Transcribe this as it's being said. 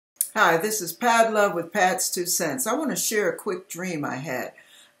Hi, this is Pad Love with Pad's 2 Cents. I want to share a quick dream I had.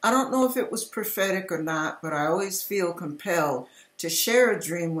 I don't know if it was prophetic or not, but I always feel compelled to share a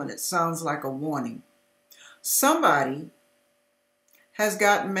dream when it sounds like a warning. Somebody has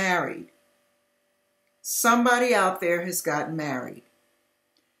gotten married. Somebody out there has gotten married.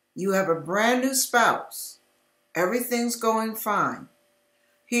 You have a brand new spouse. Everything's going fine.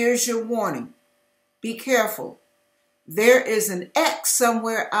 Here's your warning. Be careful. There is an ex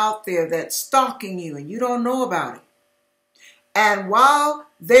somewhere out there that's stalking you and you don't know about it. And while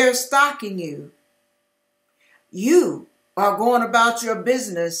they're stalking you, you are going about your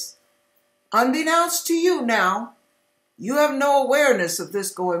business unbeknownst to you now. You have no awareness of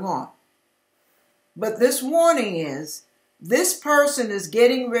this going on. But this warning is, this person is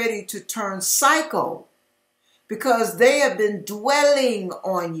getting ready to turn psycho because they have been dwelling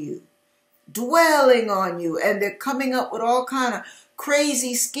on you, and they're coming up with all kind of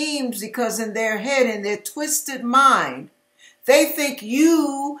crazy schemes because in their head, in their twisted mind, they think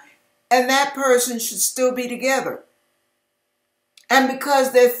you and that person should still be together. And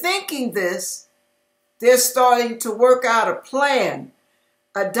because they're thinking this, they're starting to work out a plan,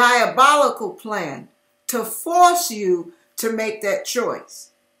 a diabolical plan, to force you to make that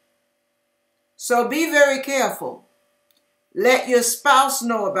choice. So be very careful. Let your spouse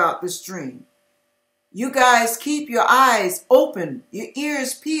know about this dream. You guys keep your eyes open, your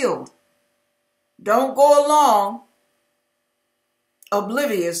ears peeled. Don't go along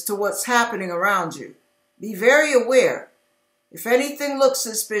oblivious to what's happening around you. Be very aware. If anything looks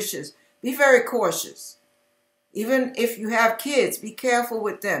suspicious, be very cautious. Even if you have kids, be careful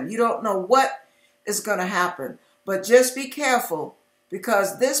with them. You don't know what is going to happen, but just be careful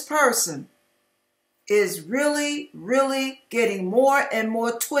because this person is really, really getting more and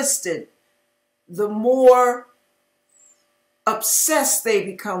more twisted the more obsessed they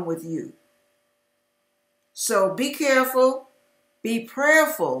become with you. So be careful, be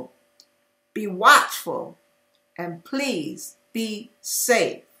prayerful, be watchful, and please be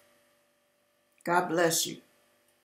safe. God bless you.